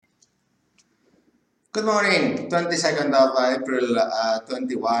Good morning, 22nd of April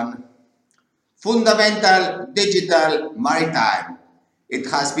 21. Fundamental Digital Maritime.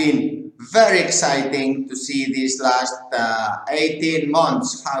 It has been very exciting to see these last 18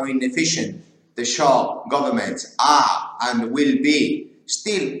 months how inefficient the shore governments are and will be.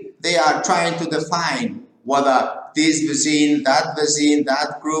 Still, they are trying to define whether this vaccine,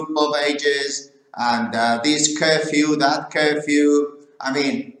 that group of ages, and this curfew, that curfew. I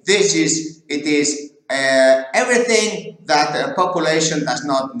mean, it is everything that the population does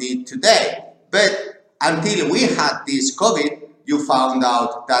not need today. But until we had this COVID, you found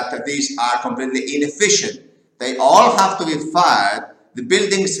out that these are completely inefficient. They all have to be fired, the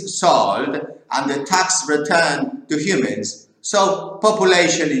buildings sold, and the tax returned to humans. So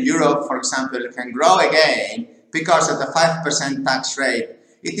population in Europe, for example, can grow again because of the 5% tax rate.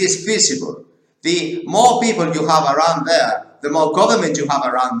 It is feasible. The more people you have around there, the more government you have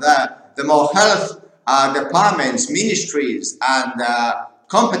around there, the more health departments, ministries, and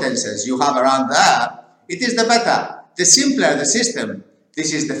competences you have around there, it is the better. The simpler the system,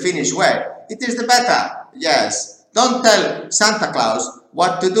 this is the Finnish way, it is the better. Yes, don't tell Santa Claus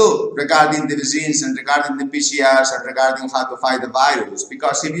what to do regarding the vaccines and regarding the PCRs and regarding how to fight the virus,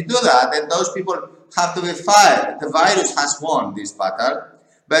 because if you do that, then those people have to be fired. The virus has won this battle.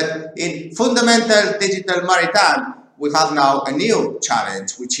 But in fundamental digital maritime, we have now a new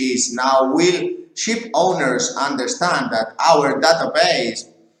challenge, which is now will ship owners understand that our database,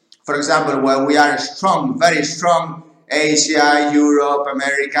 for example, where we are strong, very strong, Asia, Europe,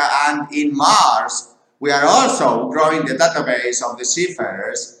 America, and in Mars, we are also growing the database of the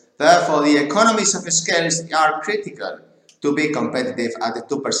seafarers. Therefore, the economies of scale are critical to be competitive at the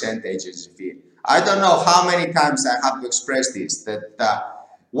 2% agency fee. I don't know how many times I have to express this, that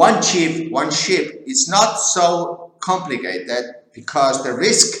one ship is not so complicated because the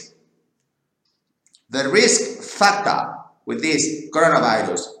risk factor with this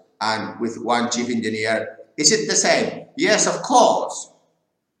coronavirus and with one chief engineer, is it the same? Yes, of course.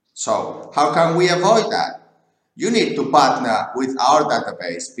 So how can we avoid that? You need to partner with our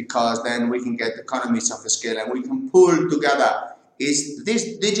database, because then we can get economies of scale and we can pull together. Is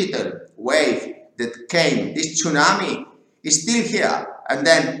this digital wave that came, this tsunami, is still here. And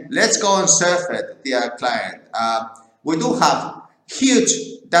then let's go and surf it, dear client. We do have huge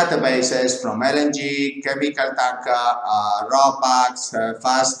databases from LNG, chemical tanker, RoPax,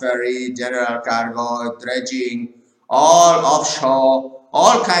 fast ferry, general cargo, dredging, all offshore,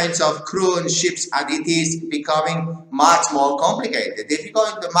 all kinds of crew and ships, and it is becoming much more complicated. If you go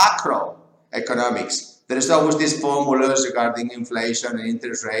into macroeconomics, there is always these formulas regarding inflation and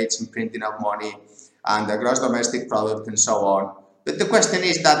interest rates and printing of money and the gross domestic product and so on. But the question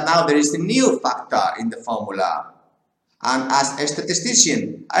is that now there is a new factor in the formula. And as a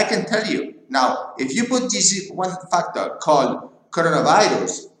statistician, I can tell you, now, if you put this one factor called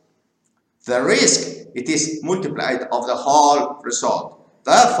coronavirus, the risk, it is multiplied of the whole result.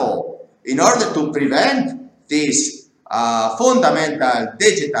 Therefore, in order to prevent this fundamental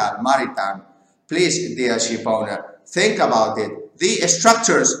digital maritime, please, dear ship owner, think about it. The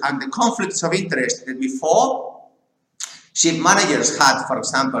structures and the conflicts of interest that before ship managers had, for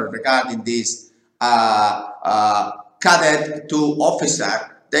example, regarding this cadet to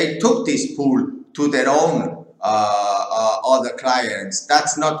officer, they took this pool to their own other clients.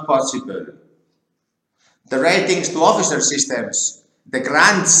 That's not possible. The ratings to officer systems, the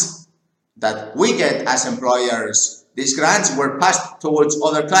grants that we get as employers, these grants were passed towards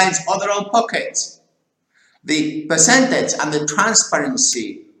other clients, other own pockets. The percentage and the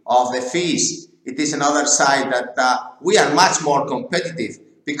transparency of the fees, it is another side that we are much more competitive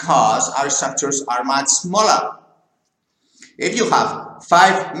because our structures are much smaller. If you have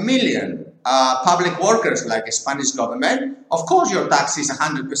 5 million public workers like the Spanish government, of course your tax is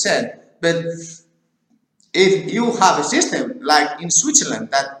 100%. But if you have a system like in Switzerland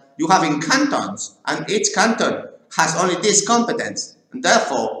that you have in cantons, and each canton has only this competence, and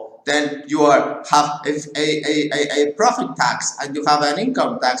therefore then you have a profit tax and you have an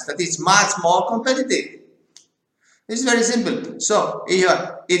income tax that is much more competitive. It's very simple. So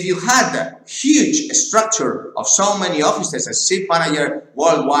if you had a huge structure of so many offices as ship manager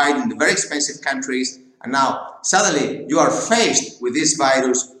worldwide in the very expensive countries, and now suddenly you are faced with this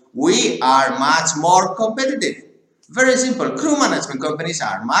virus, we are much more competitive. Very simple. Crew management companies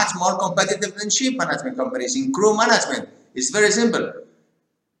are much more competitive than ship management companies in crew management. It's very simple.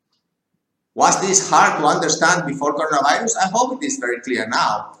 Was this hard to understand before coronavirus? I hope it is very clear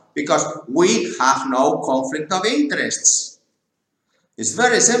now, because we have no conflict of interests. It's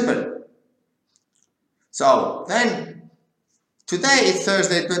very simple. So then Today is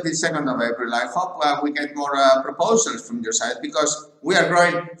Thursday, 22nd of April. I hope we get more proposals from your side, because we are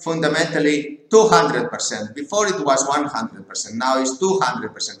growing fundamentally 200%. Before it was 100%, now it's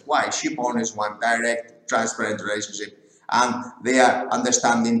 200%. Why? Ship owners want direct, transparent relationship, and they are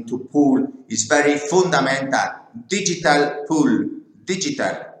understanding to pool is very fundamental. Digital pool,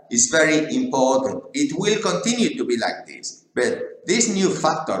 digital is very important. It will continue to be like this, but this new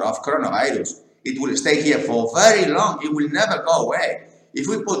factor of coronavirus, it will stay here for very long. It will never go away. If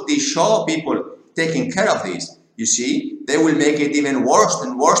we put these show people taking care of this, you see, they will make it even worse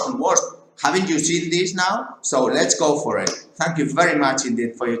and worse and worse. Haven't you seen this now? So let's go for it. Thank you very much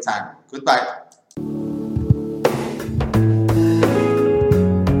indeed for your time. Goodbye.